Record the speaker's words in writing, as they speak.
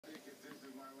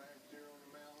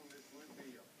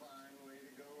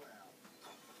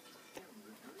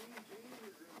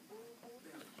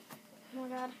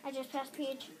god, I just passed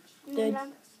Peach. Dude,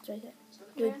 it's right there.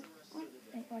 Dude,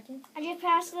 watching? I just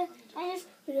passed the, finish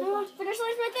line's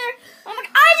right there. Oh my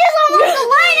god, I just unlocked the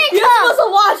lightning You're supposed to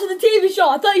watch the TV show.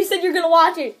 I thought you said you were going to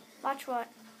watch it. Watch what?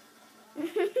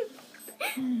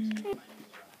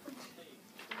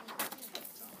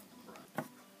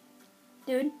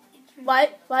 Dude, why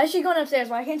is she going upstairs?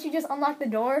 Why can't she just unlock the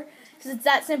door? Because it's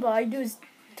that simple. All you do is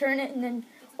turn it and then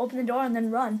open the door and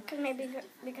then run.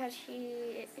 Because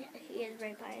he is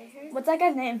right by her. What's that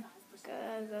guy's name?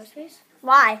 Ghostface.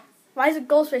 Why? Why is it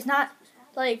Ghostface, not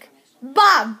like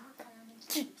Bob,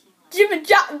 Jimmy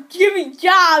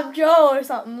Job Joe or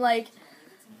something like?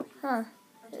 Huh?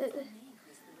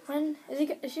 When is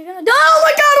she gonna? Oh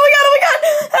my god! Oh my god! Oh my god!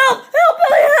 Help! Help!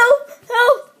 Billy! Help!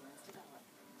 Help!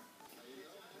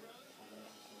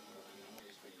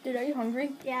 Dude, are you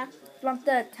hungry? Yeah. You want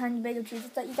the tiny bag of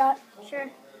Cheez-Its that you got? Sure.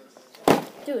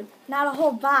 Dude, not a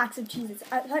whole box of Cheez-Its.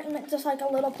 I thought you meant just like a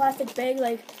little plastic bag,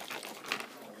 like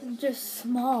just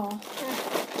small.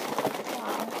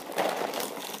 Wow.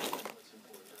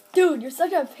 Dude, you're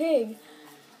such a pig.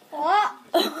 Ah.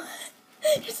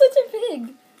 You're such a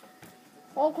pig.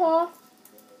 Okay.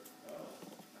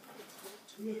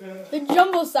 The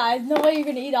jumbo size. No way you're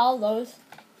gonna eat all those.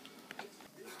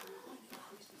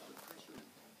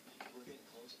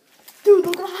 Dude,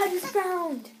 look how high you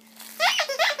found.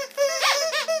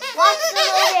 Watch the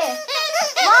movie.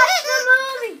 Watch the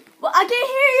movie. Well, I can't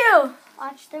hear you.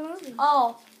 Watch the movie.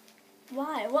 Oh.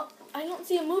 Why? What? I don't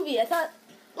see a movie. I thought.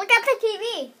 Look at the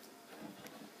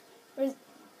TV.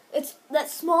 It's that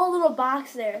small little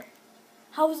box there.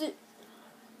 How is it?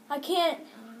 I can't.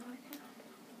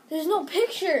 There's no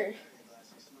picture.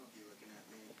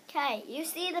 Okay, you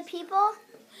see the people?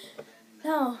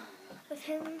 No. With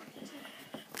him?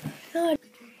 No.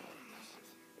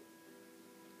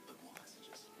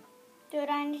 Dude,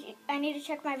 I need to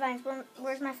check my vines.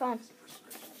 Where's my phone?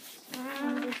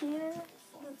 Over here.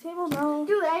 The table, no.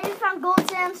 Dude, I just found gold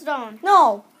sandstone.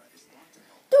 No.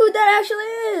 Dude, that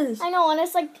actually is. I know, and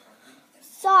it's like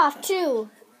soft too.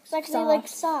 It's actually like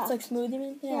soft. It's like smooth, you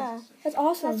mean? Yeah. That's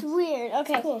awesome. That's weird.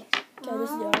 Okay. Cool. Okay, this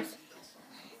is yours.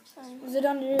 Is it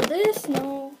under this?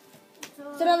 No.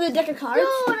 Is it under the deck of cards?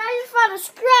 Dude, I just found a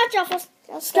scratch off a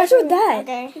Scratch with that.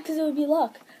 Okay. Because it would be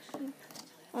luck.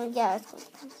 Yeah.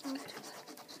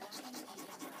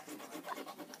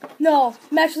 No.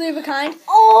 Magically of a kind?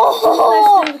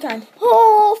 Oh! Magically of a kind.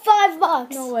 Oh,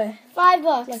 $5. No way.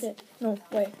 $5. Like it. No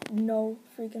way. No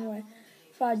freaking way.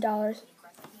 $5.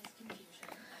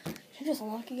 You're just a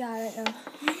lucky guy right now.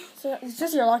 So it's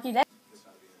just your lucky day.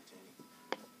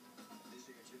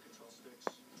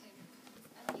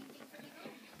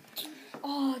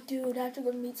 Oh, dude, I have to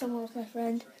go meet someone with my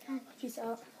friend. Peace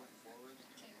out.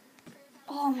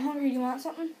 Oh, I'm hungry. Do you want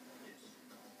something?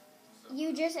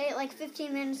 You just ate like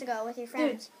 15 minutes ago with your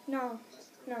friends. Dude, no.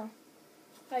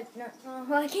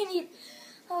 Well, I can't eat.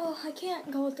 Oh, I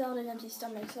can't go without an empty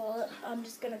stomach, so I'm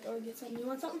just gonna go get something. You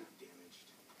want something?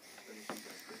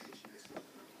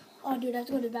 Oh, dude, I have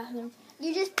to go to the bathroom.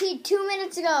 You just peed 2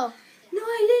 minutes ago. No,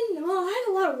 I didn't. Oh, I had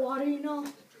a lot of water, you know.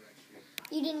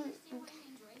 You didn't. Okay.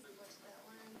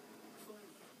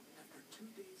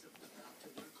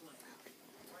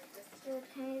 Dude,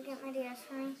 can you get my DS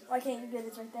for me? Why can't you get it?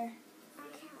 It's right there. I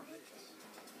can't wait.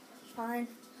 Fine.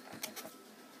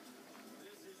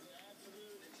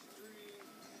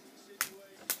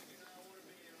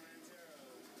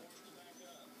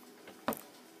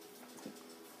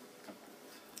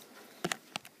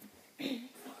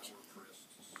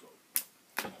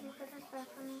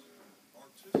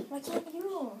 Why can't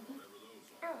you?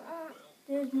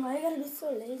 Dude, why you gotta be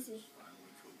so lazy?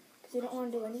 Because you don't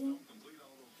want to do anything?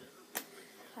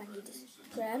 I need to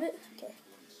grab it? Okay.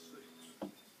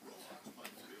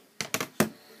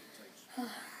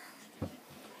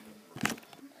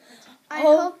 I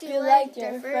hope you liked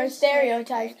your the first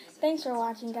Stereotypes. Thanks for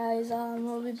watching, guys.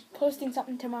 We'll be posting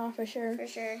something tomorrow for sure. For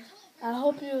sure. I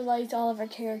hope you liked all of our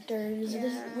characters.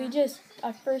 Yeah.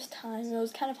 Our first time, it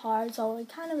was kind of hard, so we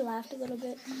kind of laughed a little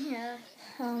bit. Yeah.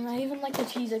 I even like the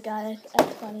Cheez-It guy.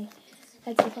 That's funny.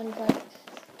 That's the funny part.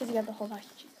 Because you got the whole box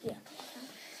of cheese. Yeah.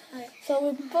 Okay. So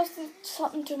we'll be posting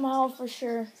something tomorrow for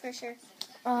sure. For sure.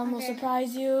 We'll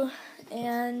surprise you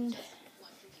and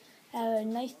have a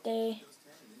nice day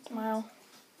tomorrow.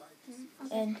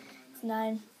 Okay. And it's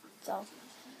 9, so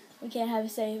we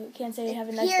can't say have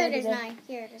a nice Here day it is today. 9.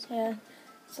 Here it is. Yeah.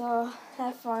 So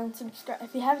have fun. Subscribe.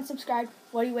 If you haven't subscribed,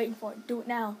 what are you waiting for? Do it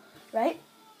now, right?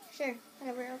 Sure.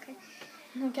 Whatever. Okay.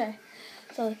 Okay.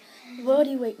 So what are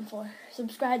you waiting for?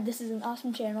 Subscribe. This is an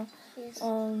awesome channel. Yes.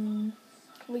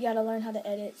 We gotta learn how to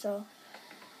edit. So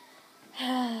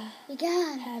You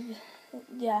got it.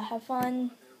 yeah, have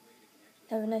fun.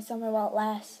 Have a nice summer while it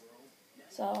lasts.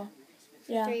 So,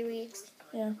 yeah. 3 weeks.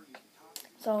 Yeah.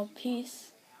 So,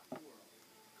 peace.